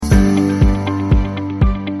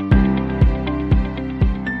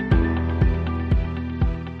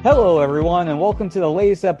Hello, everyone, and welcome to the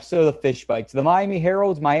latest episode of Fish Bites, the Miami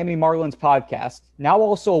Herald's Miami Marlins podcast. Now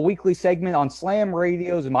also a weekly segment on Slam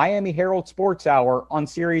Radio's Miami Herald Sports Hour on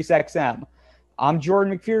Sirius XM. I'm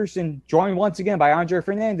Jordan McPherson, joined once again by Andre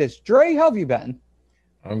Fernandez. Dre, how have you been?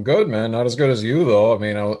 I'm good, man. Not as good as you, though. I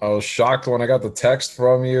mean, I was shocked when I got the text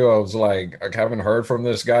from you. I was like, I haven't heard from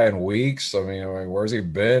this guy in weeks. I mean, where's he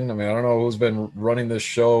been? I mean, I don't know who's been running this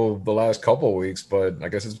show the last couple of weeks, but I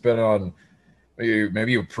guess it's been on.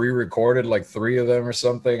 Maybe you pre-recorded like three of them or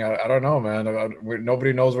something. I don't know, man.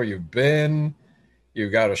 Nobody knows where you've been. You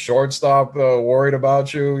got a shortstop worried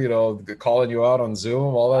about you, calling you out on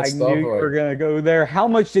Zoom, all that I knew stuff. you were Like, going to go there. How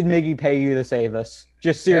much did Miggy pay you to save us?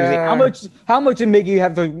 Just seriously, how yeah. much? How much did Miggy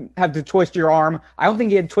have to twist your arm? I don't think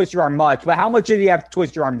he had to twist your arm much, but how much did he have to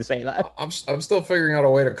twist your arm to say that? I'm still figuring out a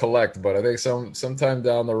way to collect, but I think sometime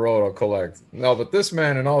down the road I'll collect. No, but this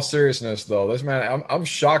man, in all seriousness, though, this man, I'm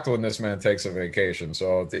shocked when this man takes a vacation.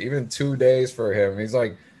 So even 2 days for him, he's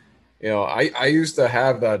like, I used to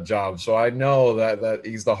have that job, so I know that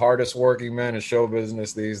he's the hardest working man in show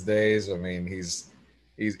business these days. I mean, he's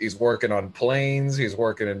working on planes, he's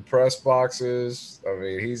working in press boxes. I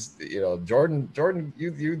mean, Jordan,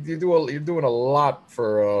 you're doing a lot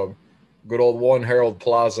for good old One Herald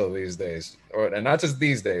Plaza these days, and not just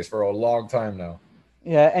these days, for a long time now.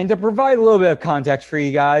 Yeah, and to provide a little bit of context for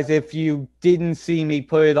you guys, if you didn't see me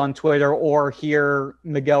put it on Twitter or hear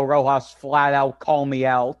Miguel Rojas flat out call me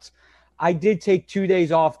out, I did take 2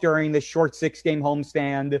 days off during the short 6-game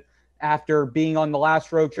homestand after being on the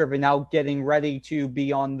last road trip and now getting ready to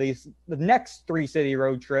be on the next 3-city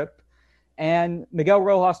road trip. And Miguel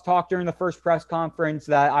Rojas talked during the first press conference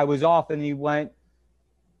that I was off, and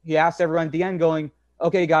he asked everyone at the end going,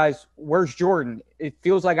 okay, guys, where's Jordan? It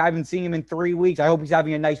feels like I haven't seen him in 3 weeks. I hope he's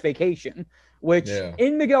having a nice vacation, which Yeah.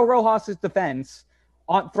 in Miguel Rojas' defense,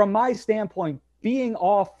 from my standpoint, being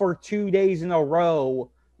off for 2 days in a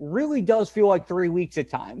row really does feel like 3 weeks at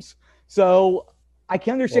times. So I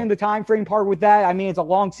can understand Well, the time frame part with that. I mean, it's a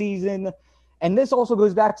long season. And this also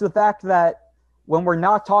goes back to the fact that when we're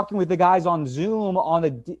not talking with the guys on Zoom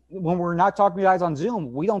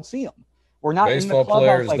we don't see them. We're not in the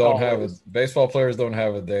clubhouse like always. baseball players don't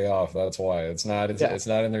have a day off. That's why Yeah. it's not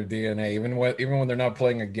in their DNA. Even when they're not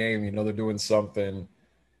playing a game, they're doing something.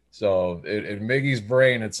 So in Miggy's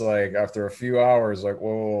brain, it's like after a few hours, like,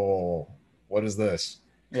 whoa, what is this?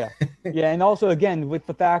 Yeah. Yeah. And also, again, with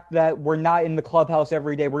the fact that we're not in the clubhouse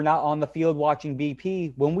every day, we're not on the field watching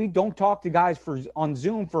BP. When we don't talk to guys on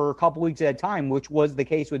Zoom for a couple weeks at a time, which was the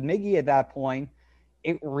case with Miggy at that point,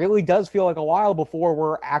 it really does feel like a while before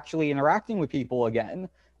we're actually interacting with people again,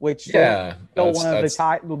 which still Yeah, still one of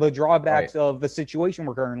the right. drawbacks of the situation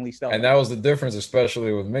we're currently still And in. that was the difference,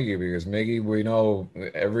 especially with Miggy, because Miggy, we know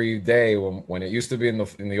every day when it used to be in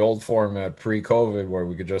the old format pre-COVID, where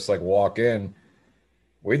we could just like walk in,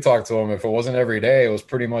 we talked to him. If it wasn't every day, it was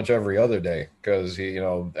pretty much every other day, because he,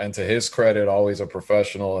 and to his credit, always a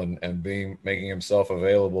professional and making himself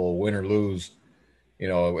available, win or lose.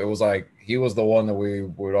 It was like he was the one that we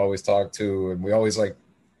would always talk to, and we always like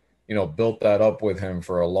built that up with him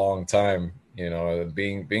for a long time.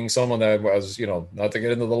 Being someone that was, not to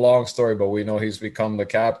get into the long story, but we know he's become the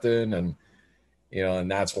captain,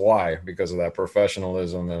 and that's why, because of that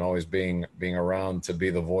professionalism and always being around to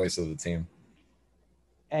be the voice of the team.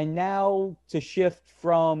 And now to shift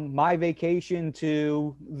from my vacation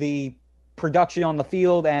to the production on the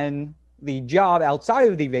field and the job outside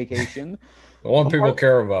of the vacation, The one the people Mar-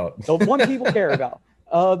 care about. the one people care about.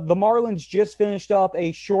 The Marlins just finished up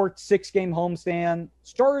a short 6-game homestand.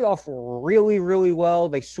 Started off really, really well.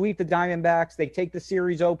 They sweep the Diamondbacks. They take the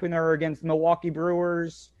series opener against Milwaukee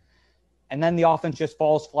Brewers. And then the offense just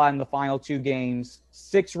falls flat in the final 2 games.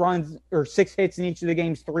 6 runs or 6 hits in each of the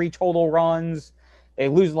games, 3 total runs. They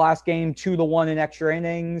lose the last game 2-1 in extra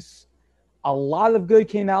innings. A lot of good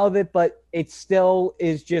came out of it, but it still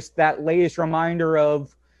is just that latest reminder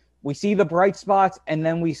of we see the bright spots, and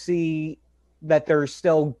then we see that there's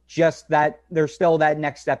still that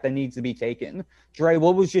next step that needs to be taken. Dre,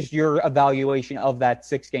 what was just your evaluation of that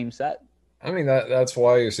 6-game set? I mean, that's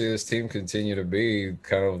why you see this team continue to be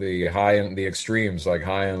kind of the high and the extremes, like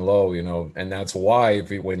high and low, and that's why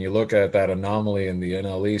when you look at that anomaly in the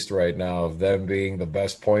NL East right now of them being the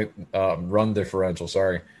best point run differential,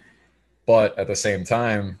 sorry, but at the same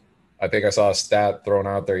time, I think I saw a stat thrown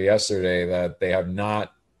out there yesterday that they have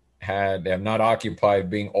not occupied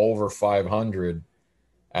being over 500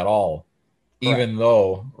 at all, Correct. even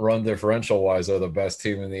though run differential wise they're the best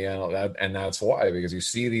team in the NL. And that's why, because you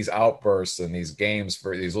see these outbursts and these games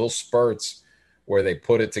for these little spurts where they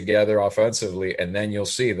put it together offensively, and then you'll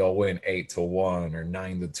see they'll win 8-1 or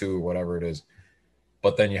 9-2, whatever it is.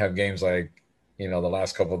 But then you have games like, the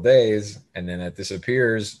last couple of days, and then it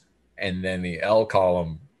disappears, and then the L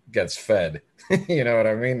column gets fed. You know what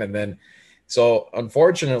I mean? And then, so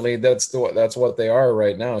unfortunately, that's what they are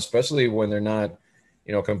right now, especially when they're not,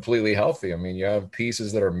 completely healthy. I mean, you have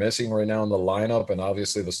pieces that are missing right now in the lineup, and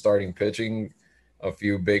obviously the starting pitching, a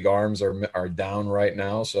few big arms are down right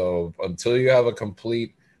now. So until you have a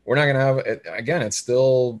complete, we're not going to have it again. It's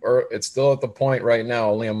still at the point right now,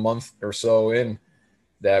 only a month or so in,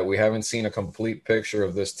 that we haven't seen a complete picture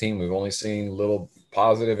of this team. We've only seen little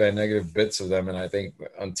positive and negative bits of them. And I think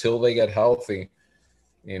until they get healthy,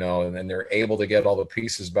 and then they're able to get all the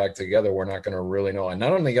pieces back together, we're not going to really know. And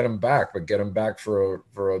not only get them back, but get them back for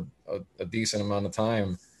a decent amount of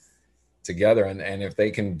time together. And if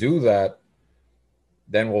they can do that,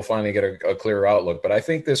 then we'll finally get a clearer outlook. But I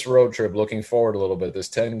think this road trip, looking forward a little bit, this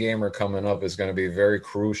 10-gamer coming up is going to be very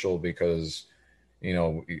crucial because,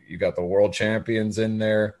 you got the world champions in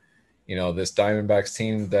there. This Diamondbacks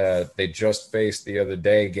team that they just faced the other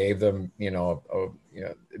day gave them,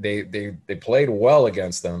 they played well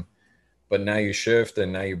against them, but now you shift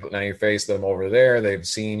and now you face them over there. They've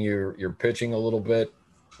seen your pitching a little bit.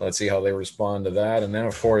 Let's see how they respond to that. And then,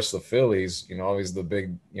 of course, the Phillies, always the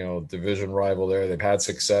big, division rival there. They've had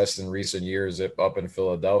success in recent years up in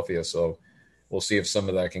Philadelphia. So we'll see if some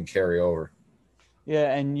of that can carry over.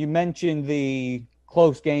 Yeah, and you mentioned the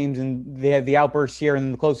close games, and they had the outbursts here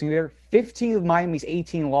and the closing there. 15 of Miami's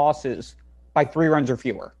 18 losses by 3 runs or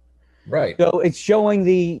fewer. Right. So it's showing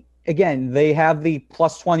they have the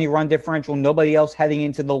plus 20 run differential. Nobody else heading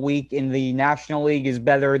into the week in the National League is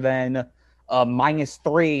better than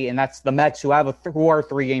 -3, and that's the Mets who are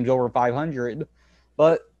 3 games over 500.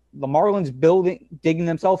 But the Marlins digging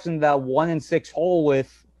themselves into that 1-6 hole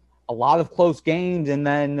with a lot of close games, and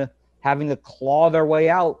then having to claw their way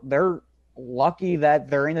out. They're lucky that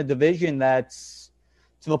they're in a division that's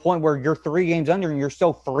to the point where you're 3 games under and you're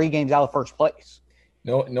still 3 games out of first place.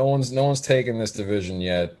 No one's taken this division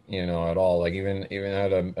yet, at all. Like even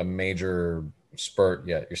had a major spurt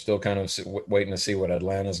yet. You're still kind of waiting to see what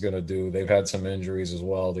Atlanta's going to do. They've had some injuries as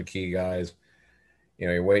well, the key guys.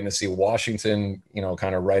 You're waiting to see Washington,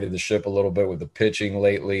 kind of righted the ship a little bit with the pitching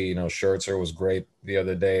lately. Scherzer was great the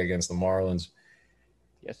other day against the Marlins.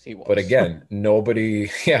 Yes, he was. But again, nobody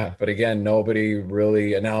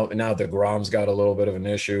really, and now DeGrom's got a little bit of an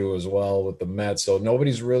issue as well with the Mets. So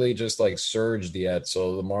nobody's really just like surged yet.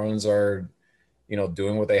 So the Marlins are,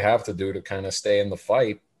 doing what they have to do to kind of stay in the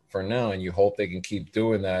fight for now. And you hope they can keep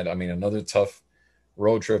doing that. I mean, another tough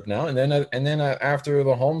road trip now. And then after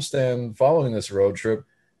the homestand following this road trip,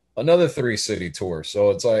 another 3-city tour.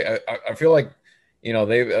 So it's like, I feel like,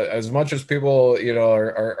 they as much as people,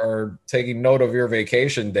 are taking note of your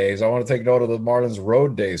vacation days, I want to take note of the Marlins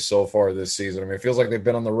road days so far this season. I mean, it feels like they've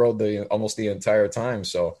been on the road almost the entire time.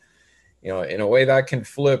 So, in a way that can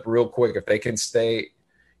flip real quick if they can stay,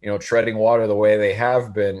 treading water the way they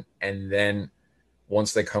have been. And then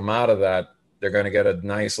once they come out of that, they're going to get a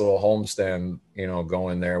nice little homestand,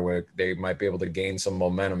 going there where they might be able to gain some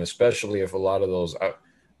momentum, especially if a lot of those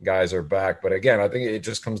guys are back. But again, I think it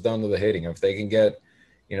just comes down to the hitting. If they can get,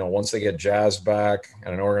 once they get Jazz back,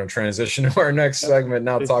 and I know we're going to transition to our next segment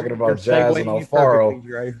now, talking about Jazz and Alfaro.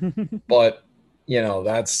 Right? But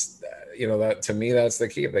that's that to me, that's the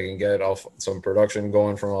key. If they can get some production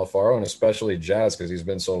going from Alfaro, and especially Jazz, because he's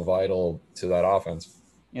been so vital to that offense.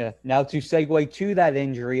 Yeah. Now to segue to that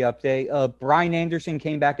injury update, Brian Anderson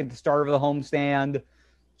came back at the start of the homestand.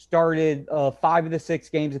 Started 5 of the 6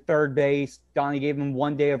 games at third base. Donnie gave him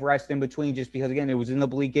 1 day of rest in between just because, again, it was an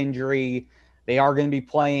oblique injury. They are going to be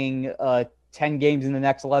playing 10 games in the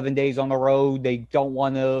next 11 days on the road. They don't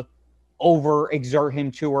want to overexert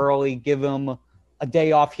him too early, give him a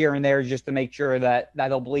day off here and there just to make sure that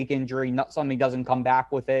oblique injury, something doesn't come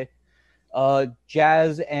back with it.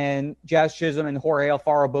 Jazz Chisholm and Jorge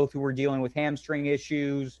Alfaro, both who were dealing with hamstring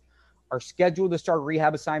issues, are scheduled to start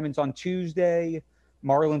rehab assignments on Tuesday.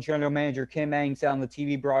 Marlins general manager Kim Ng said on the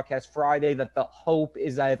TV broadcast Friday that the hope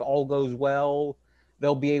is that if all goes well,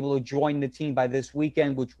 they'll be able to join the team by this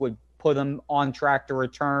weekend, which would put them on track to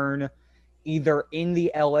return either in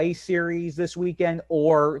the LA series this weekend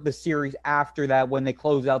or the series after that when they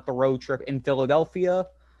close out the road trip in Philadelphia.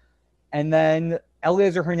 And then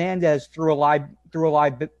Eliezer Hernandez threw a live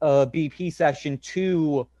BP session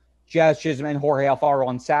to Jazz Chisholm and Jorge Alfaro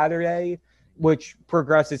on Saturday, which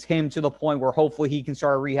progresses him to the point where hopefully he can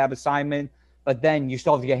start a rehab assignment, but then you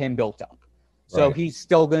still have to get him built up. So right. He's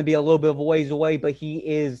still going to be a little bit of a ways away, but he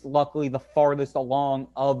is luckily the farthest along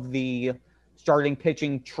of the starting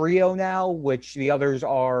pitching trio now, which the others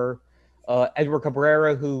are Edward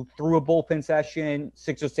Cabrera, who threw a bullpen session.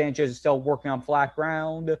 Sixto Sanchez is still working on flat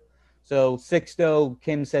ground. So Sixto,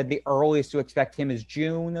 Kim said the earliest to expect him is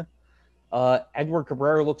June. Edward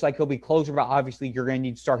Cabrera looks like he'll be closer, but obviously you're going to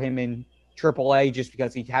need to start him in AAA just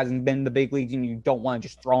because he hasn't been in the big leagues and you don't want to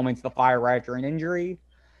just throw him into the fire right after an injury.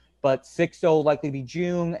 But Sixto will likely be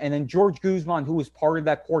June. And then George Guzman, who was part of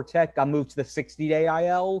that quartet, got moved to the 60-day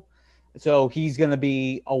IL. So he's going to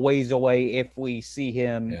be a ways away if we see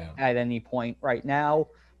him at any point right now.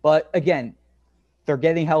 But again, they're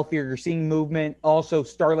getting healthier. You're seeing movement. Also,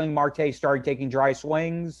 Starling Marte started taking dry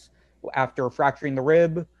swings after fracturing the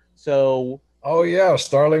rib. So,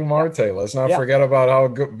 Starling Marte. Let's not forget about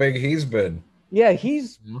how big he's been. Yeah,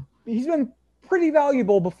 he's been pretty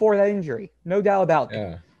valuable before that injury, no doubt about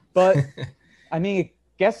it. But I mean, I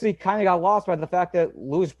guess he kind of got lost by the fact that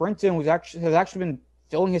Lewis Brinson has actually been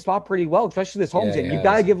filling his spot pretty well, especially this homestand. You've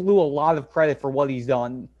got to give Lou a lot of credit for what he's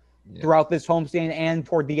done throughout this homestand and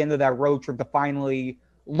toward the end of that road trip to finally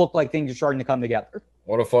look like things are starting to come together.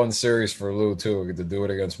 What a fun series for Lou, too, to do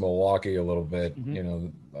it against Milwaukee a little bit. You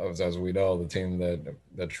know, as we know, the team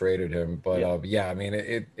that traded him. But, I mean,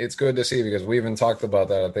 it's good to see because we even talked about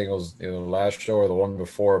that. I think it was the last show or the one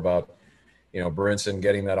before about, Brinson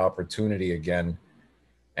getting that opportunity again.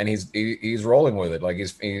 And he's rolling with it. Like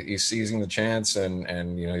he's seizing the chance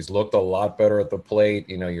and he's looked a lot better at the plate.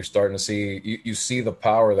 You're starting to see you see the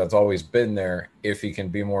power that's always been there if he can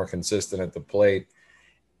be more consistent at the plate.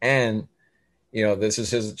 And this is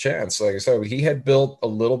his chance. Like I said, he had built a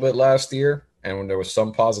little bit last year, and when there was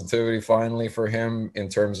some positivity finally for him in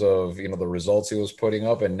terms of the results he was putting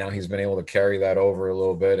up, and now he's been able to carry that over a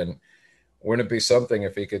little bit. And wouldn't it be something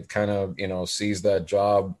if he could kind of, seize that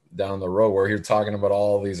job down the road where you're talking about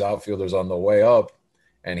all these outfielders on the way up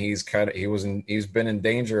and he's been in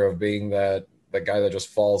danger of being that guy that just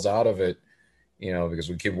falls out of it, because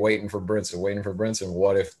we keep waiting for Brinson.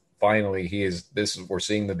 What if finally we're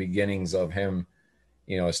seeing the beginnings of him,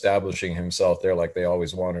 establishing himself there like they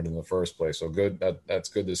always wanted in the first place. So good. That's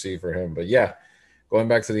good to see for him. But going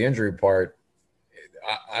back to the injury part,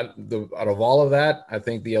 out of all of that, I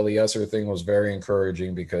think the Eliezer thing was very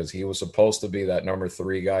encouraging because he was supposed to be that number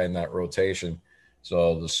 3 guy in that rotation.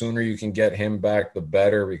 So the sooner you can get him back, the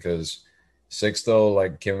better, because Sixto,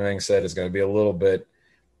 like Kim Ng said, is going to be a little bit.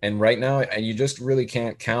 And right now, and you just really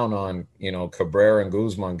can't count on, Cabrera and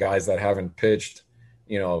Guzman, guys that haven't pitched,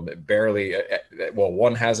 barely. Well,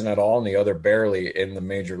 one hasn't at all and the other barely in the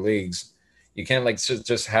major leagues. You can't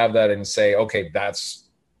just have that and say, okay, that's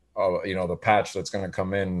the patch that's going to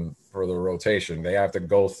come in for the rotation. They have to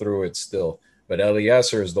go through it still. But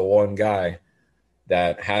Eliezer is the one guy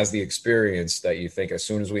that has the experience that you think as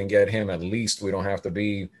soon as we can get him, at least we don't have to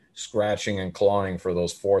be scratching and clawing for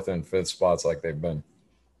those 4th and 5th spots like they've been.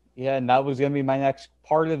 Yeah, and that was going to be my next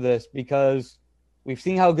part of this because we've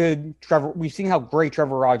seen how great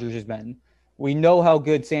Trevor Rogers has been. We know how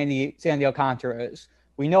good Sandy Alcantara is.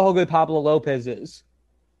 We know how good Pablo Lopez is.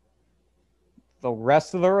 The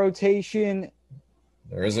rest of the rotation,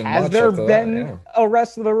 there isn't has much. There been a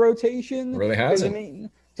rest of the rotation? It really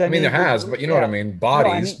hasn't. I mean, there has, but you know what I mean?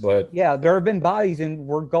 Bodies, but... Yeah, there have been bodies, and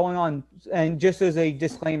we're going on. And just as a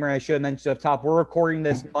disclaimer, I should have mentioned up top, we're recording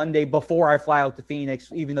this Monday before I fly out to Phoenix,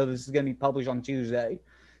 even though this is going to be published on Tuesday.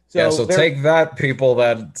 So take that, people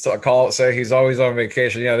that say he's always on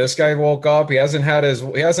vacation. Yeah, this guy woke up. He hasn't had his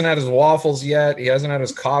waffles yet. He hasn't had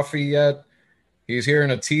his coffee yet. He's here in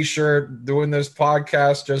a t-shirt doing this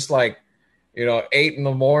podcast just 8 in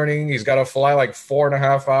the morning. He's got to fly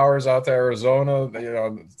 4.5 hours out to Arizona.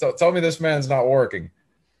 Tell me this man's not working.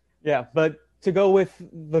 Yeah, but to go with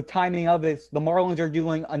the timing of this, the Marlins are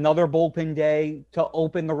doing another bullpen day to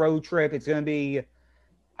open the road trip. It's going to be,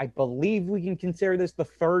 I believe we can consider this the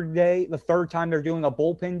third time they're doing a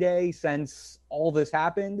bullpen day since all this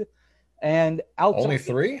happened. And only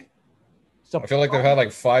 3? I feel like they've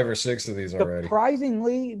had 5 or 6 of these already.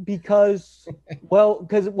 Surprisingly, because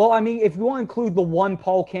I mean, if you want to include the one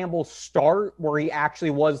Paul Campbell start where he actually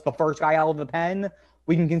was the first guy out of the pen,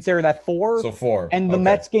 we can consider that 4. So 4. And the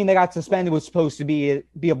Mets game that got suspended was supposed to be a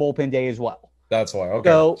bullpen day as well. That's why. Okay.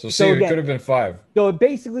 So it could have been 5. So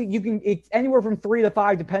basically, it's anywhere from 3 to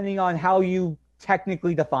 5 depending on how you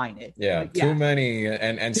technically define it. Yeah, too many,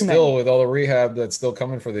 and still with all the rehab that's still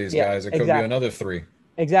coming for these guys, it could be another 3.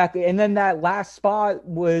 Exactly. And then that last spot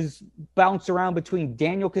was bounced around between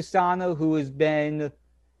Daniel Castano, who has been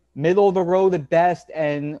middle of the road at best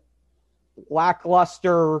and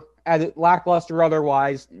lackluster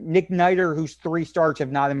otherwise. Nick Neiter, whose 3 starts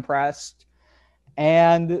have not impressed.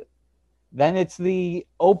 And then it's the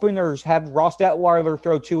openers, have Ross Detweiler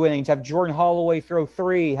throw 2 innings, have Jordan Holloway throw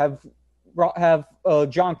 3, have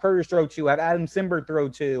John Curtis throw to, have Adam Simber throw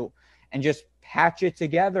to, and just patch it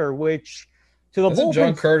together. Which to the Hasn't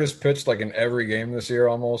John bullpen, Curtis pitched like in every game this year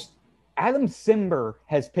almost? Adam Simber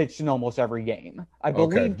has pitched in almost every game. I Okay,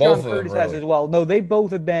 believe John both of them Curtis has really. as well. No, they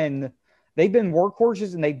both have been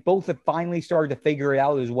workhorses, and they both have finally started to figure it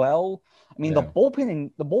out as well. I mean, Yeah,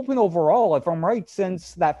 the bullpen overall, if I'm right,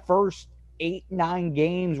 since that first 8-9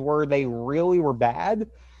 games where they really were bad,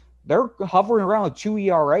 they're hovering around a 2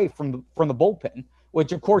 ERA from the bullpen.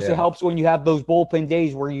 Which of course it yeah. helps when you have those bullpen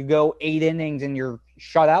days where you go 8 innings and you're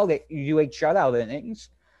shut out. You do 8 shutout innings.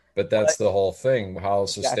 But But that's the whole thing. How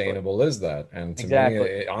exactly, sustainable is that? And to me,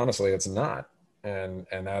 exactly. honestly, it's not. And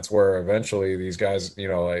that's where eventually these guys,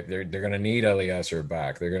 like they're going to need Eliezer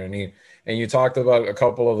back. They're going to need. And you talked about a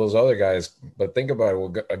couple of those other guys, but think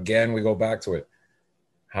about it. Again, we go back to it.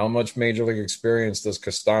 How much major league experience does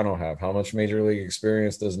Castano have? How much major league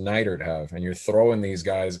experience does Neidert have? And you're throwing these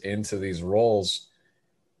guys into these roles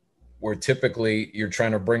where typically you're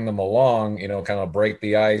trying to bring them along, kind of break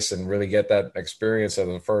the ice and really get that experience at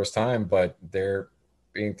the first time, but they're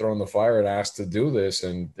being thrown the fire and asked to do this.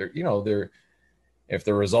 And they're if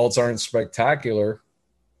the results aren't spectacular,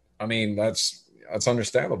 I mean, that's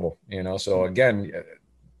understandable, So again,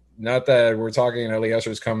 not that we're talking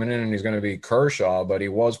Eliezer's coming in and he's going to be Kershaw, but he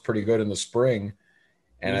was pretty good in the spring.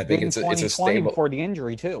 He And I was think good in it's a 2020 stable. before the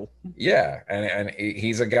injury too. Yeah, and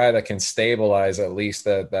he's a guy that can stabilize at least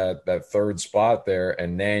that third spot there,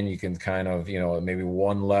 and then you can kind of maybe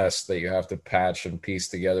one less that you have to patch and piece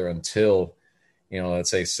together until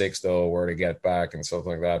let's say Sixto were to get back and stuff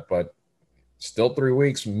like that. But still 3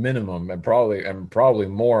 weeks minimum, and probably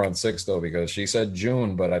more on Sixto because she said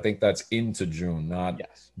June, but I think that's into June, not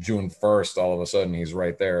Yes. June 1st. All of a sudden he's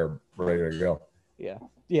right there, ready to go. Yeah.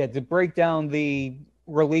 Yeah. To break down the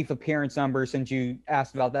relief appearance numbers, since you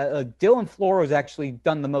asked about that, Dylan Floro has actually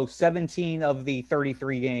done the most, 17 of the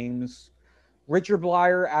 33 games. Richard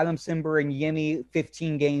Blyer, Adam Simber, and Yimi,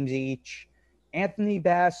 15 games each. Anthony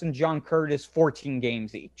Bass and John Curtis, 14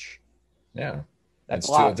 games each. Yeah, That's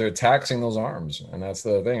a lot. they're taxing those arms, and that's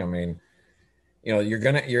the thing. I mean,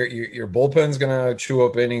 your bullpen's gonna chew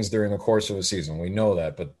up innings during the course of a season. We know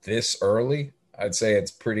that, but this early, I'd say it's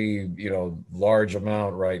pretty large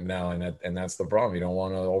amount right now, and that's the problem. You don't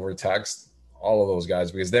want to overtax all of those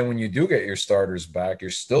guys because then when you do get your starters back, you're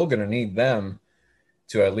still gonna need them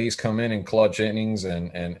to at least come in and clutch innings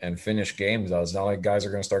and finish games out. It's not like guys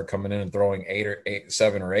are gonna start coming in and throwing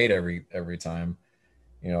 7 or 8 every time.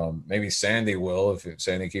 Maybe Sandy will if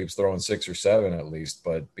Sandy keeps throwing 6 or 7 at least,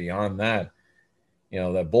 but beyond that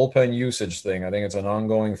that bullpen usage thing, I think it's an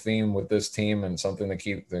ongoing theme with this team and something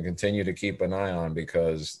to continue to keep an eye on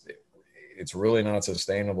because it's really not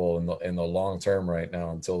sustainable in the long term right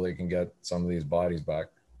now until they can get some of these bodies back.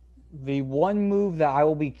 The one move that I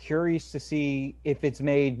will be curious to see if it's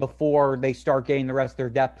made before they start getting the rest of their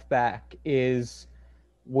depth back is,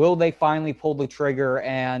 will they finally pull the trigger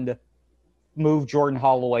and move Jordan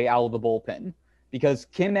Holloway out of the bullpen? Because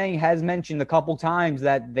Kim Ng has mentioned a couple times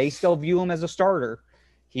that they still view him as a starter.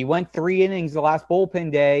 He went 3 innings the last bullpen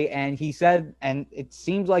day, and he said, and it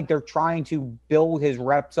seems like they're trying to build his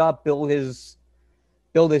reps up, build his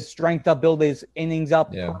strength up, build his innings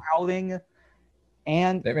up per outing.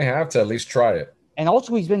 And they may have to at least try it. And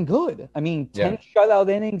also, he's been good. I mean, 10 shutout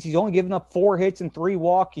innings. He's only given up 4 hits and 3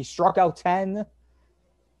 walks. He struck out 10.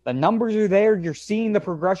 The numbers are there. You're seeing the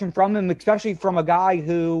progression from him, especially from a guy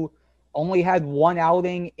who only had 1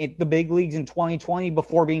 outing at the big leagues in 2020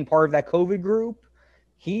 before being part of that COVID group.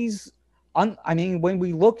 When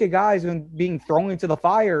we look at guys and being thrown into the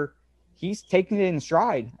fire, he's taking it in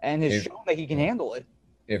stride and has shown that he can handle it.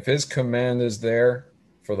 If his command is there,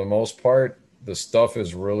 for the most part, the stuff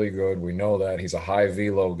is really good. We know that he's a high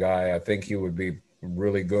velo guy. I think he would be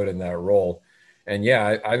really good in that role. And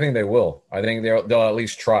yeah, I think they will. I think they'll at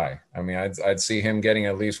least try. I mean, I'd see him getting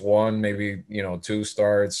at least 1, maybe 2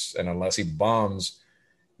 starts, and unless he bombs,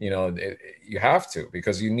 you have to,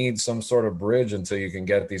 because you need some sort of bridge until you can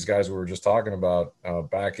get these guys we were just talking about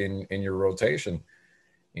back in your rotation.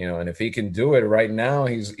 And if he can do it right now,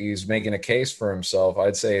 he's making a case for himself.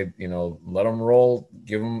 I'd say, let him roll,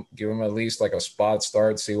 give him at least like a spot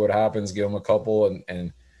start, see what happens, give him a couple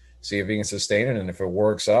and see if he can sustain it. And if it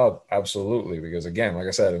works out, absolutely. Because again, like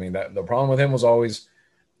I said, I mean, that the problem with him was always,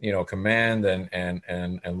 command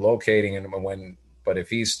and locating. But if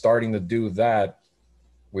he's starting to do that,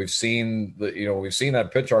 we've seen that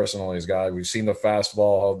pitch arsenal he's got. We've seen the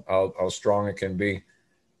fastball, how strong it can be.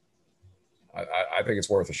 I think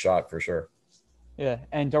it's worth a shot for sure. Yeah,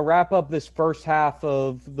 and to wrap up this first half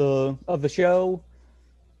of the show,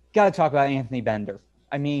 got to talk about Anthony Bender.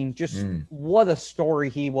 I mean, just what a story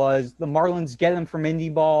he was. The Marlins get him from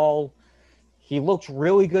indie ball. He looks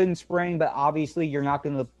really good in spring, but obviously you're not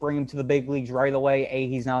going to bring him to the big leagues right away. A,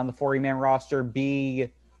 he's not on the 40-man roster. B,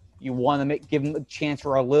 you want to give him a chance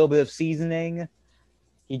for a little bit of seasoning.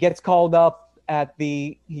 He gets called up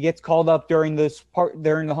during the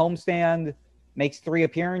homestand, makes 3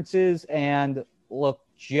 appearances, and looked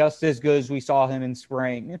just as good as we saw him in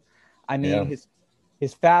spring. I mean,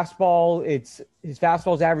 his fastball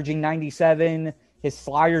is averaging 97. His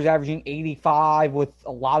slider's averaging 85 with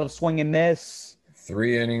a lot of swing and miss.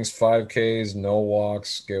 3 innings, 5 Ks, no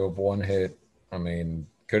walks, gave up 1 hit. I mean,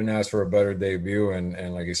 couldn't ask for a better debut.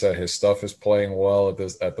 And like you said, his stuff is playing well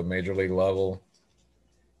at the major league level.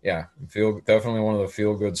 Yeah, definitely one of the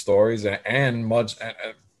feel good stories, and much,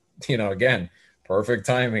 again, perfect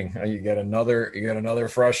timing. You get another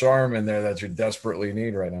fresh arm in there that you desperately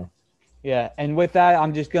need right now. Yeah, and with that,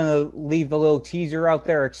 I'm just going to leave the little teaser out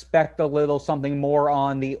there. Expect a little something more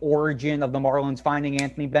on the origin of the Marlins finding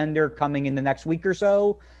Anthony Bender coming in the next week or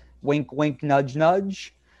so. Wink, wink, nudge,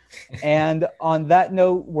 nudge. And on that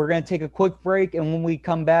note, we're going to take a quick break, and when we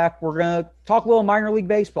come back, we're going to talk a little minor league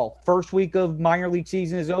baseball. First week of minor league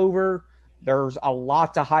season is over. There's a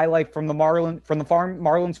lot to highlight from the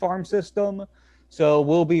Marlins farm system. So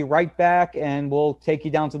we'll be right back, and we'll take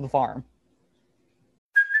you down to the farm.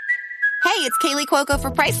 Hey, it's Kaylee Cuoco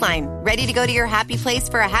for Priceline. Ready to go to your happy place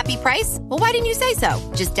for a happy price? Well, why didn't you say so?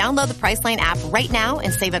 Just download the Priceline app right now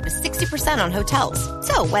and save up to 60% on hotels.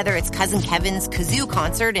 So whether it's Cousin Kevin's Kazoo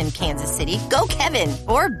Concert in Kansas City, go Kevin,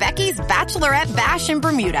 or Becky's Bachelorette Bash in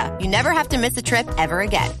Bermuda, you never have to miss a trip ever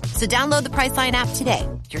again. So download the Priceline app today.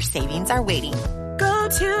 Your savings are waiting. Go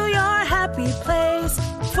to your happy place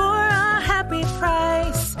for a happy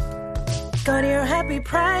price. Go to your happy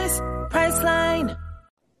price, Priceline.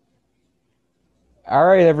 All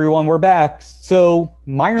right, everyone, we're back. So,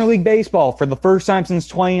 minor league baseball, for the first time since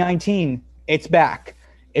 2019, it's back.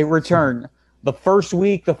 It returned. The first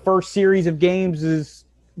week, the first series of games is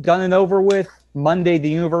done and over with. Monday, the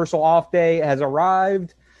universal off day, has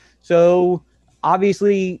arrived. So,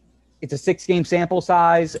 obviously, it's a 6-game sample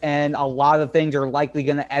size, and a lot of things are likely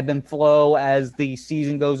going to ebb and flow as the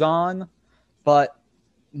season goes on. But,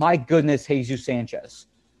 my goodness, Jesus Sanchez.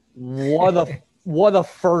 What a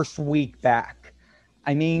first week back.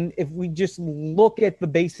 I mean, if we just look at the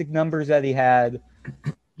basic numbers that he had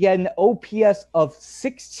an OPS of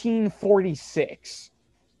 1646.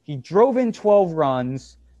 He drove in 12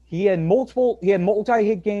 runs. He had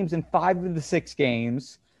multi-hit games in 5 of the 6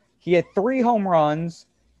 games. He had 3 home runs.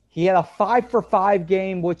 He had a 5-for-5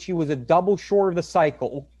 game, which he was a double short of the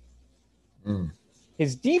cycle.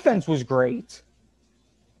 His defense was great.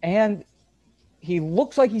 And he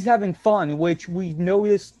looks like he's having fun, which we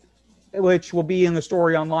noticed, which will be in the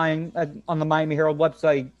story online on the Miami Herald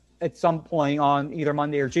website at some point on either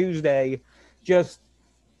Monday or Tuesday. Just,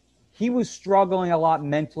 he was struggling a lot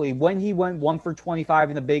mentally when he went 1 for 25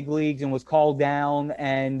 in the big leagues and was called down,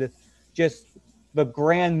 and just the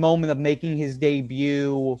grand moment of making his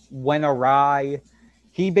debut went awry.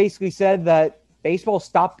 He basically said that baseball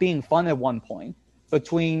stopped being fun at one point.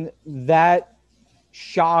 Between that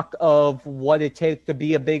shock of what it takes to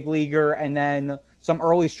be a big leaguer and then some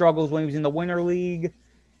early struggles when he was in the Winter League,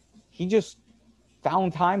 he just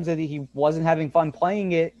found times that he wasn't having fun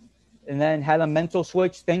playing it, and then had a mental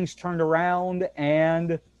switch. Things turned around,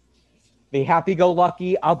 and the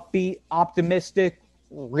happy-go-lucky, upbeat, optimistic,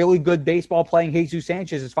 really good baseball playing Jesus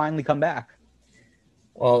Sanchez has finally come back.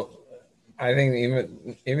 Well, I think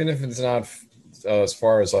even if it's not as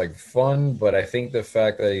far as like fun, but I think the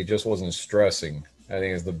fact that he just wasn't stressing, I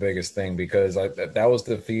think is the biggest thing, because that was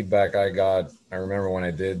the feedback I got. I remember when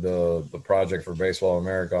I did the project for Baseball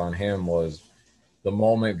America on him, was the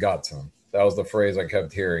moment got to him. That was the phrase I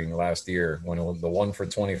kept hearing last year when it was the 1 for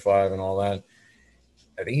 25 and all that.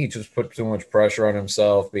 I think he just put too much pressure on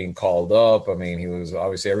himself being called up. I mean, he was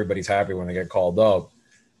obviously, everybody's happy when they get called up,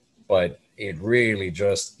 but it really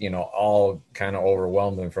just, all kind of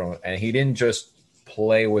overwhelmed him and he didn't just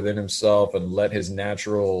play within himself and let his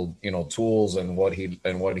natural, tools and what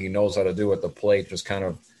he knows how to do at the plate just kind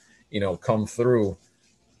of, come through.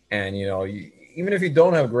 And, even if you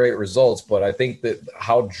don't have great results, but I think that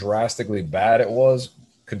how drastically bad it was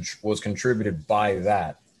contributed by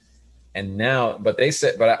that. And now, but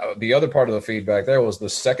the other part of the feedback there was the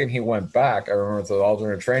second he went back, I remember to the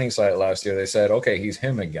alternate training site last year, they said, okay, he's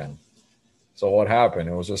him again. So what happened?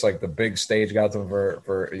 It was just like the big stage got to him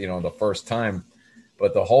for the first time.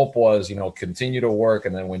 But the hope was, continue to work.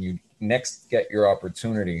 And then when you next get your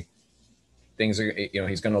opportunity, things are,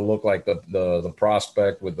 he's going to look like the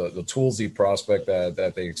prospect with the toolsy prospect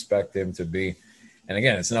that they expect him to be. And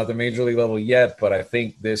again, it's not the major league level yet, but I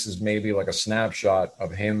think this is maybe like a snapshot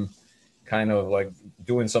of him kind of like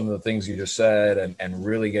doing some of the things you just said and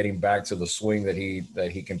really getting back to the swing that he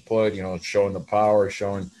can put, showing the power,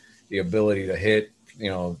 showing the ability to hit,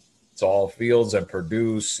 to all fields and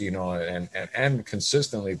produce, and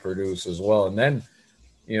consistently produce as well. And then,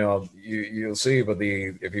 you'll see, but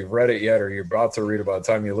if you've read it yet, or you're about to read about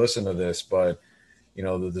the time you listen to this, but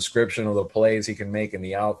the description of the plays he can make in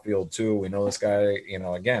the outfield too. We know this guy,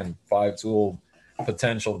 again, 5-tool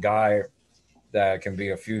potential guy that can be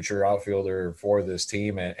a future outfielder for this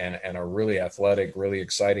team and a really athletic, really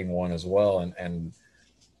exciting one as well. And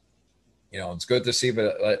it's good to see,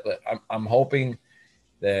 but I'm hoping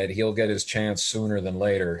that he'll get his chance sooner than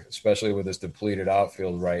later, especially with this depleted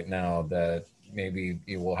outfield right now, that maybe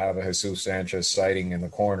he will have a Jesus Sanchez sighting in the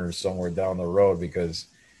corners somewhere down the road, because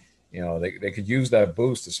they could use that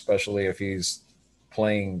boost, especially if he's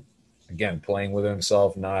playing with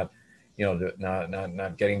himself, not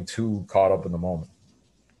getting too caught up in the moment.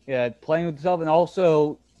 Yeah, playing with himself, and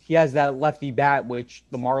also he has that lefty bat, which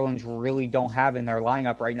the Marlins really don't have in their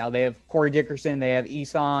lineup right now. They have Corey Dickerson, they have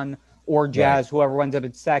Isan or Jazz, whoever ends up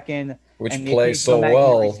at second, which plays so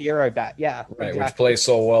well. Bat. Yeah, right, exactly. Which plays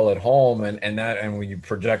so well at home, and when you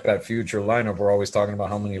project that future lineup, we're always talking about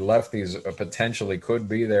how many lefties potentially could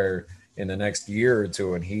be there in the next year or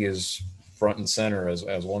two, and he is front and center as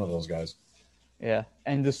one of those guys. Yeah,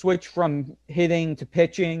 and the switch from hitting to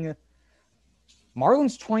pitching,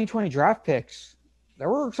 Marlins 2020 draft picks, there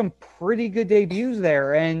were some pretty good debuts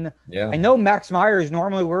there, and I know Max Meyer is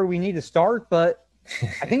normally where we need to start, but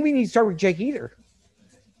I think we need to start with Jake Eder.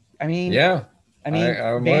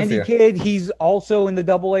 Vandy kid, he's also in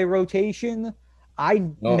the AA rotation.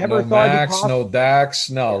 Never thought Max, no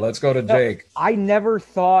Dax. No, let's go to Jake. I never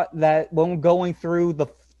thought that when going through the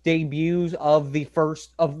debuts of the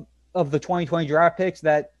first of the 2020 draft picks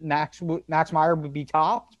that Max Meyer would be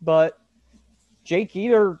topped, but Jake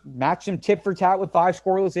Eder matched him tit for tat with 5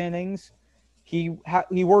 scoreless innings. He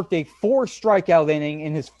worked a 4 strikeout inning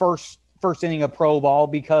in his first inning of pro ball,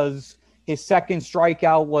 because his second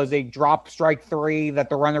strikeout was a drop strike 3 that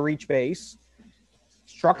the runner reached base.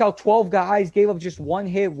 Struck out 12 guys, gave up just 1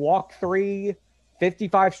 hit, walked 3,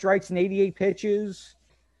 55 strikes and 88 pitches.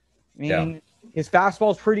 His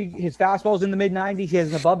fastball's in the mid 90s. He has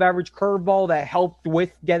an above average curveball that helped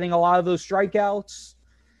with getting a lot of those strikeouts.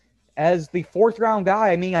 As the 4th round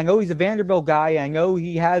guy, I know he's a Vanderbilt guy. I know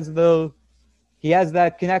he has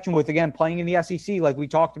that connection with, again, playing in the SEC, like we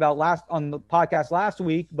talked about on the podcast last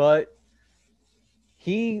week, but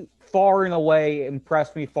he far and away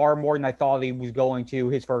impressed me far more than I thought he was going to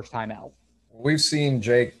his first time out. We've seen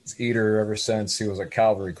Jake Eder ever since he was a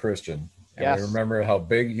Calvary Christian. And we remember how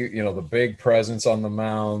big, the big presence on the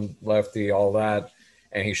mound, lefty, all that.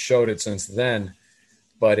 And he showed it since then.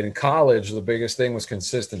 But in college, the biggest thing was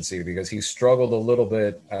consistency, because he struggled a little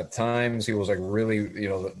bit at times. He was like really,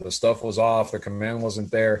 the stuff was off, the command wasn't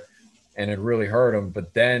there, and it really hurt him.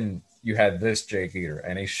 But then you had this Jake Eder,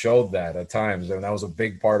 and he showed that at times. And that was a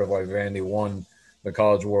big part of why Vandy won the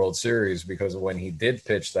College World Series, because of when he did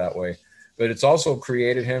pitch that way. But it's also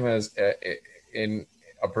created him as in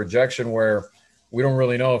a projection where we don't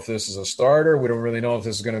really know if this is a starter. We don't really know if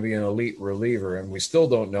this is going to be an elite reliever, and we still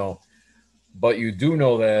don't know. But you do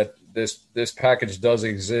know that this package does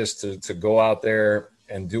exist to go out there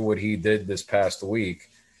and do what he did this past week.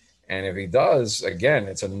 And if he does, again,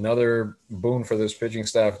 it's another boon for this pitching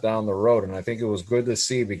staff down the road. And I think it was good to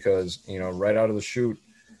see, because, right out of the chute,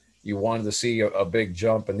 you wanted to see a big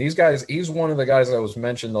jump. And these guys, he's one of the guys that was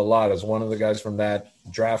mentioned a lot as one of the guys from that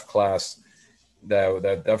draft class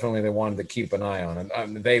that definitely they wanted to keep an eye on.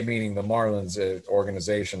 And they, meaning the Marlins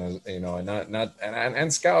organization,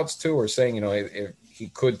 and scouts too, are saying, if he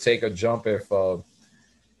could take a jump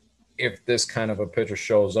if this kind of a pitcher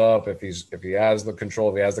shows up, if he has the control,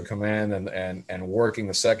 if he has the command, and working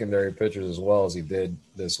the secondary pitchers as well as he did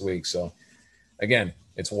this week. So again,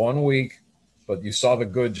 it's 1 week, but you saw the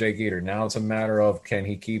good Jake Eder. Now it's a matter of, can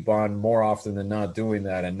he keep on more often than not doing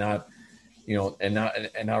that, and not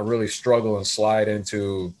really struggle and slide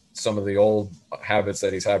into some of the old habits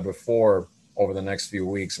that he's had before over the next few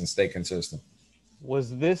weeks, and stay consistent.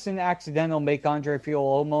 Was this an accidental make Andre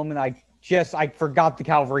Fiolo moment? I forgot the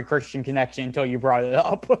Calvary Christian connection until you brought it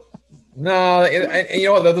up. No, you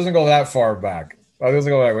know what? That doesn't go that far back. That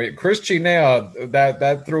doesn't go that way. Chris Chinea,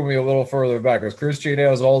 that threw me a little further back, because Chris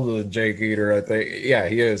Chinea is older than Jake Eder, I think. Yeah,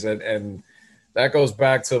 he is. And that goes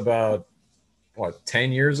back to about,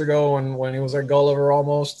 10 years ago when he was at Gulliver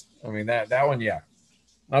almost? I mean, that one, yeah.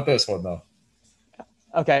 Not this one, though.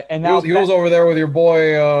 Okay, and He now was over there with your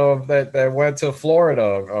boy that went to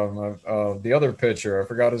Florida. The other pitcher, I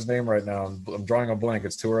forgot his name right now. I'm drawing a blank.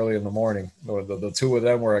 It's too early in the morning. The two of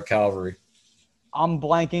them were at Calvary. I'm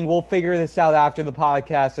blanking. We'll figure this out after the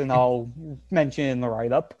podcast, and I'll mention it in the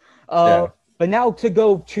write-up. Yeah. But now to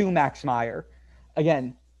go to Max Meyer.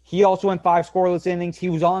 Again, he also went 5 scoreless innings. He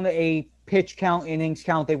was on a pitch count, innings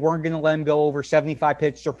count. They weren't going to let him go over 75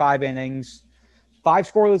 pitches or 5 innings.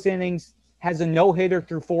 5 scoreless innings, has a no-hitter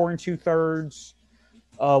through 4 2/3.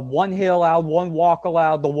 1 hit allowed, 1 walk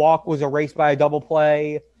allowed. The walk was erased by a double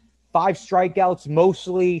play. 5 strikeouts,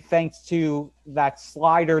 mostly thanks to that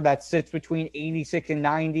slider that sits between 86 and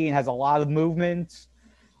 90 and has a lot of movement.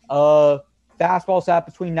 Fastball sat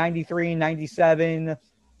between 93 and 97.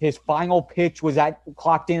 His final pitch was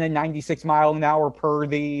clocked in at 96 mile an hour per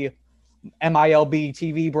the MILB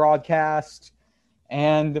TV broadcast.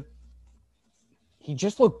 And he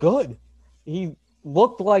just looked good. He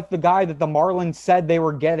looked like the guy that the Marlins said they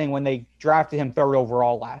were getting when they drafted him 3rd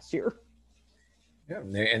overall last year. Yeah,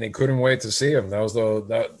 and they couldn't wait to see him.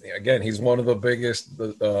 Again, he's one of the biggest.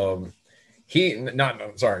 Let me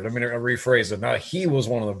rephrase it. Not he was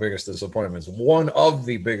one of the biggest disappointments. One of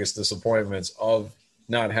the biggest disappointments of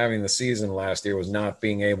not having the season last year was not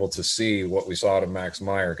being able to see what we saw to Max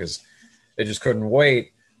Meyer because they just couldn't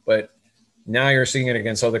wait. But now you're seeing it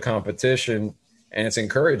against other competition, and it's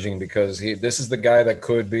encouraging because this is the guy that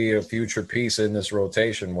could be a future piece in this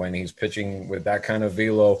rotation when he's pitching with that kind of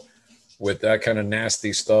velo, with that kind of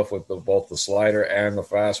nasty stuff with both the slider and the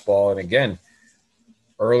fastball. And again,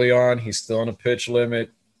 early on, he's still in a pitch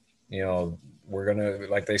limit. You know, we're going to,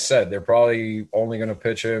 like they said, they're probably only going to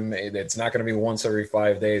pitch him. It's not going to be once every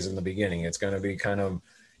 5 days in the beginning. It's going to be kind of,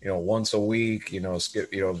 once a week, give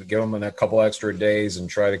him a couple extra days and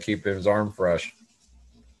try to keep his arm fresh.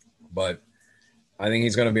 But I think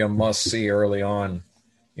he's going to be a must-see early on,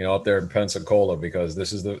 up there in Pensacola, because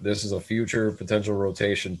this is a future potential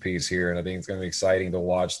rotation piece here, and I think it's going to be exciting to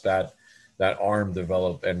watch that arm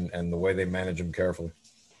develop and the way they manage him carefully.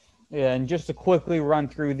 Yeah, and just to quickly run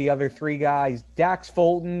through the other 3 guys, Dax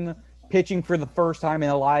Fulton pitching for the first time in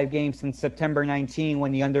a live game since September 19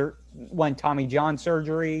 when he underwent Tommy John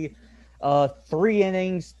surgery. 3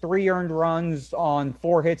 innings, 3 earned runs on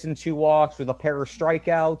 4 hits and 2 walks with a pair of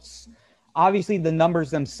strikeouts. Obviously, the numbers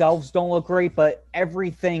themselves don't look great, but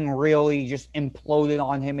everything really just imploded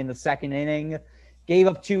on him in the 2nd inning. Gave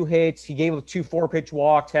up 2 hits. He gave up 2 4-pitch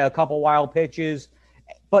walks, had a couple wild pitches,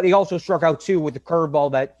 but he also struck out 2 with a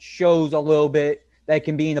curveball that shows a little bit that it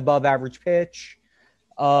can be an above-average pitch.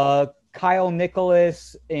 Kyle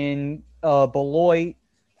Nicholas in Beloit,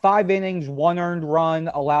 5 innings, 1 earned run,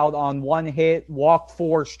 allowed on 1 hit, walked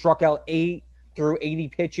 4, struck out 8 through 80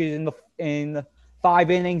 pitches in 5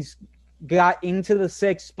 innings. Got into the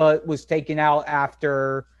 6th, but was taken out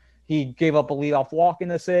after he gave up a leadoff walk in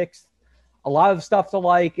the 6th. A lot of stuff to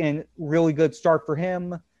like and really good start for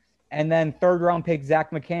him. And then 3rd-round pick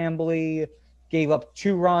Zach McCambley gave up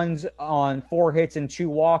 2 runs on 4 hits and 2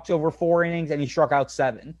 walks over 4 innings, and he struck out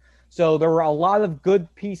 7. So there were a lot of good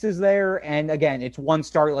pieces there. And again, it's one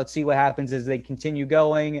start. Let's see what happens as they continue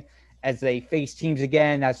going, as they face teams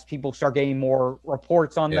again, as people start getting more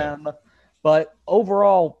reports on them. But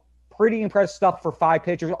overall, pretty impressive stuff for 5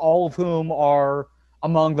 pitchers, all of whom are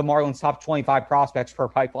among the Marlins' top 25 prospects per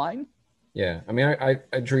pipeline. Yeah, I mean,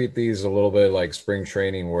 I treat these a little bit like spring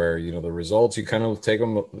training where, the results, you kind of take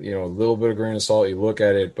them, a little bit of grain of salt, you look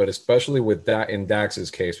at it, but especially with that in Dax's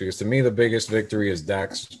case, because to me, the biggest victory is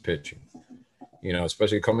Dax's pitching.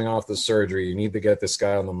 Especially coming off the surgery, you need to get this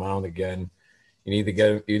guy on the mound again. You need to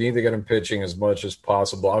get him pitching as much as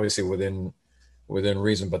possible, obviously within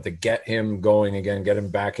reason, but to get him going again, get him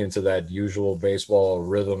back into that usual baseball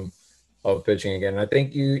rhythm of pitching again. And I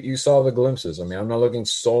think you saw the glimpses. I mean, I'm not looking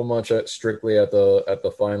so much strictly at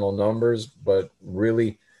the final numbers, but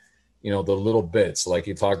really, the little bits, like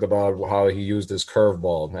he talked about how he used his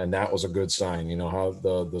curveball, and that was a good sign. How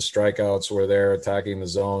the strikeouts were there attacking the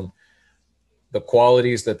zone, the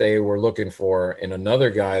qualities that they were looking for in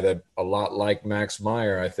another guy that a lot like Max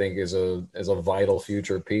Meyer, I think is a vital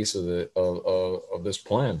future piece of this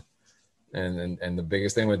plan. And the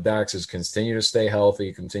biggest thing with Dax is continue to stay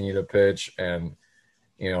healthy, continue to pitch. And,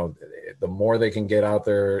 the more they can get out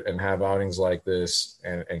there and have outings like this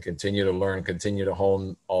and continue to learn, continue to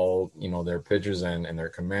hone all, their pitches and their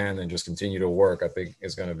command and just continue to work, I think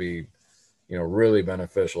is going to be, really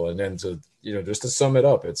beneficial. And then just to sum it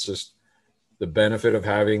up, it's just the benefit of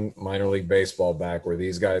having minor league baseball back where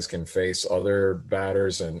these guys can face other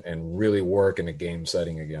batters and really work in a game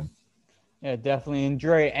setting again. Yeah, definitely. And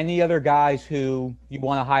Dre, any other guys who you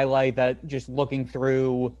want to highlight that just looking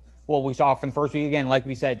through what we saw from the first week. Again, like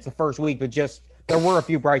we said, it's the first week, but just there were a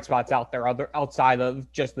few bright spots out there outside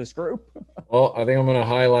of just this group. Well, I think I'm going to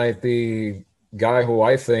highlight the guy who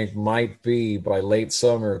I think might be by late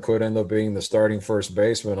summer could end up being the starting first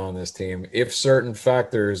baseman on this team if certain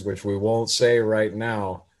factors, which we won't say right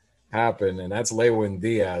now, happen, and that's Lewin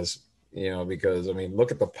Diaz. Because I mean,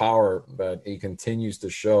 look at the power that he continues to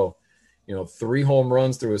show. 3 home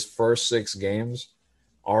runs through his first 6 games,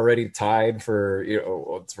 already tied for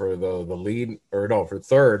the lead, or no, for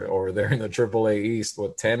third over there in the AAA East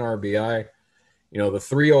with 10 RBI. The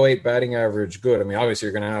 308 batting average, good. I mean, obviously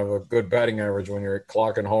you're going to have a good batting average when you're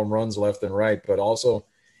clocking home runs left and right, but also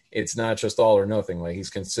it's not just all or nothing. Like, he's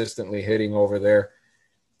consistently hitting over there.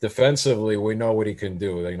 Defensively, we know what he can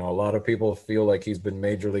do. A lot of people feel like he's been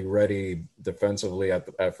major league ready defensively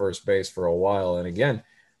at first base for a while. And again,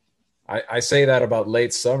 I say that about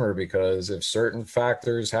late summer because if certain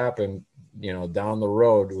factors happen, down the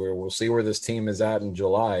road, where we'll see where this team is at in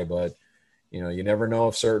July, but you never know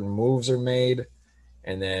if certain moves are made,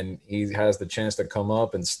 and then he has the chance to come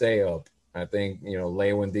up and stay up. I think,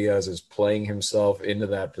 Lewin Diaz is playing himself into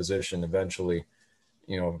that position eventually,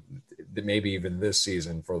 maybe even this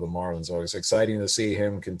season for the Marlins. So it's exciting to see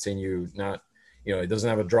him continue. He doesn't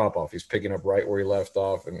have a drop off. He's picking up right where he left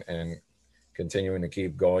off and continuing to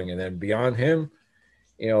keep going. And then beyond him,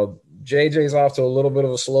 JJ's off to a little bit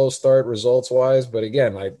of a slow start results wise, but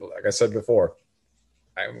again, like I said before,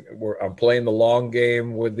 I'm playing the long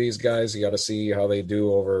game with these guys. You got to see how they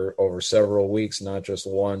do over several weeks, not just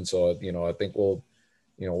one. So, I think we'll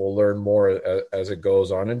learn more as it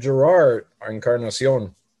goes on. And Gerard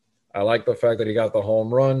Encarnacion, I like the fact that he got the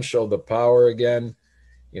home run, showed the power again.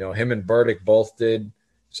 Him and Burdick both did.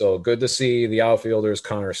 So good to see the outfielders.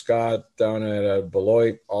 Connor Scott down at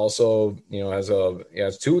Beloit also, has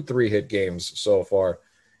 2 3-hit games so far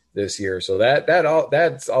this year. So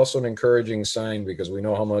that's also an encouraging sign because we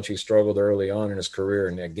know how much he struggled early on in his career.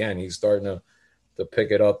 And again, he's starting to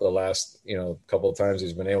pick it up the last, couple of times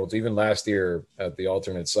he's been able to. Even last year at the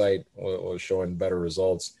alternate site was showing better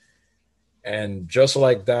results. And just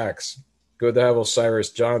like Dax, good to have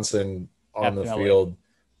Osiris Johnson on the field.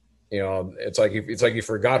 It's like he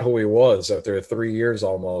forgot who he was after 3 years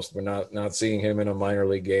almost. We're not seeing him in a minor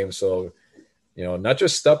league game. So, not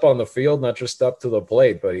just step on the field, not just step to the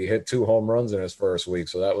plate, but he hit 2 home runs in his first week.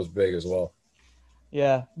 So that was big as well.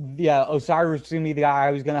 Yeah. Osiris is going to be the guy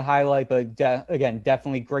I was going to highlight, but again,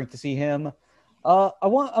 definitely great to see him. I'm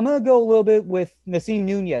going to go a little bit with Nasim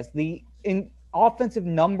Nunez. In offensive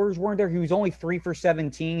numbers weren't there. He was only 3 for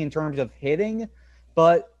 17 in terms of hitting,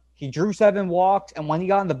 but he drew 7 walks, and when he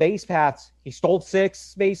got on the base paths, he stole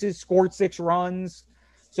 6 bases, scored 6 runs.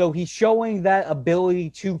 So he's showing that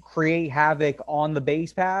ability to create havoc on the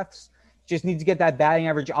base paths. Just needs to get that batting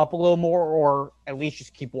average up a little more, or at least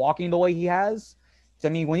just keep walking the way he has. I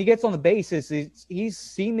mean, when he gets on the bases, he's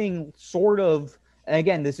seeming sort of, and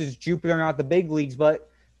again, this is Jupiter, not the big leagues, but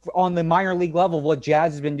on the minor league level, what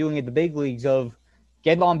Jazz has been doing at the big leagues of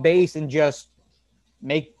get on base and just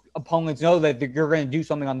make opponents know that you're going to do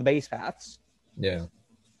something on the base paths. Yeah.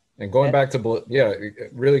 And going back to Blade,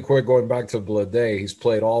 he's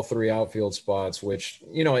played all 3 outfield spots, which,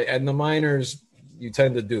 in the minors, you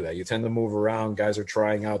tend to do that. You tend to move around. Guys are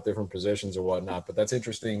trying out different positions or whatnot. But that's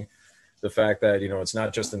interesting, the fact that, it's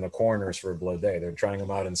not just in the corners for Blade. They're trying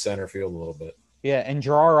him out in center field a little bit. Yeah, and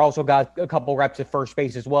Gerard also got a couple reps at first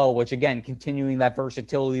base as well, which, again, continuing that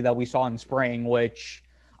versatility that we saw in spring, which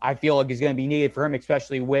I feel like is going to be needed for him,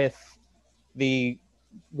 especially with the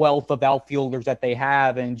wealth of outfielders that they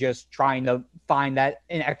have and just trying to find an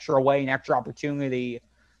extra opportunity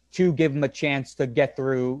to give him a chance to get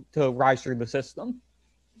through, to rise through the system.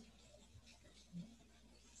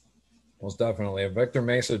 Most definitely. Victor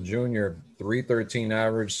Mesa Jr., 313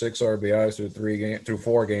 average, 6 RBIs through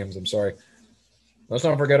 4 games. I'm sorry. Let's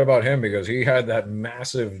not forget about him because he had that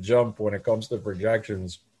massive jump when it comes to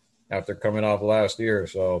projections after coming off last year.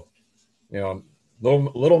 So,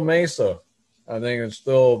 little Mesa, I think it's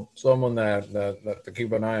still someone that to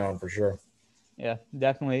keep an eye on for sure. Yeah,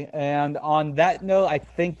 definitely. And on that note, I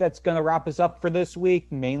think that's going to wrap us up for this week,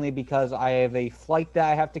 mainly because I have a flight that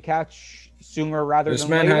I have to catch sooner rather than later. This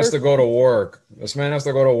man has to go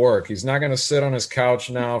to work. He's not going to sit on his couch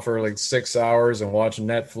now for like 6 hours and watch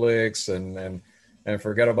Netflix and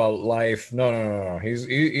forget about life. No.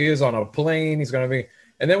 He is on a plane. He's going to be,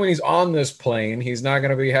 and then when he's on this plane, he's not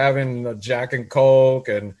going to be having a Jack and Coke,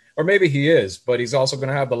 or maybe he is, but he's also going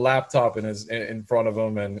to have the laptop in front of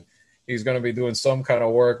him, and he's going to be doing some kind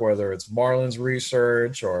of work, whether it's Marlins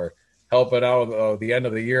research or helping out the end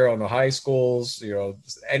of the year on the high schools.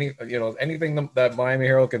 Anything that Miami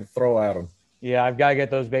Herald can throw at him. Yeah, I've got to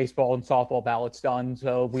get those baseball and softball ballots done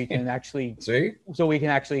so we can actually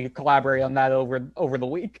collaborate on that over the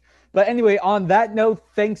week. But anyway, on that note,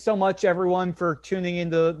 thanks so much everyone for tuning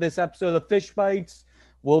into this episode of Fish Bites.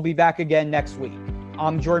 We'll be back again next week.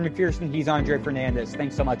 I'm Jordan McPherson. He's Andre Fernandez.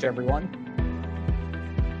 Thanks so much, everyone.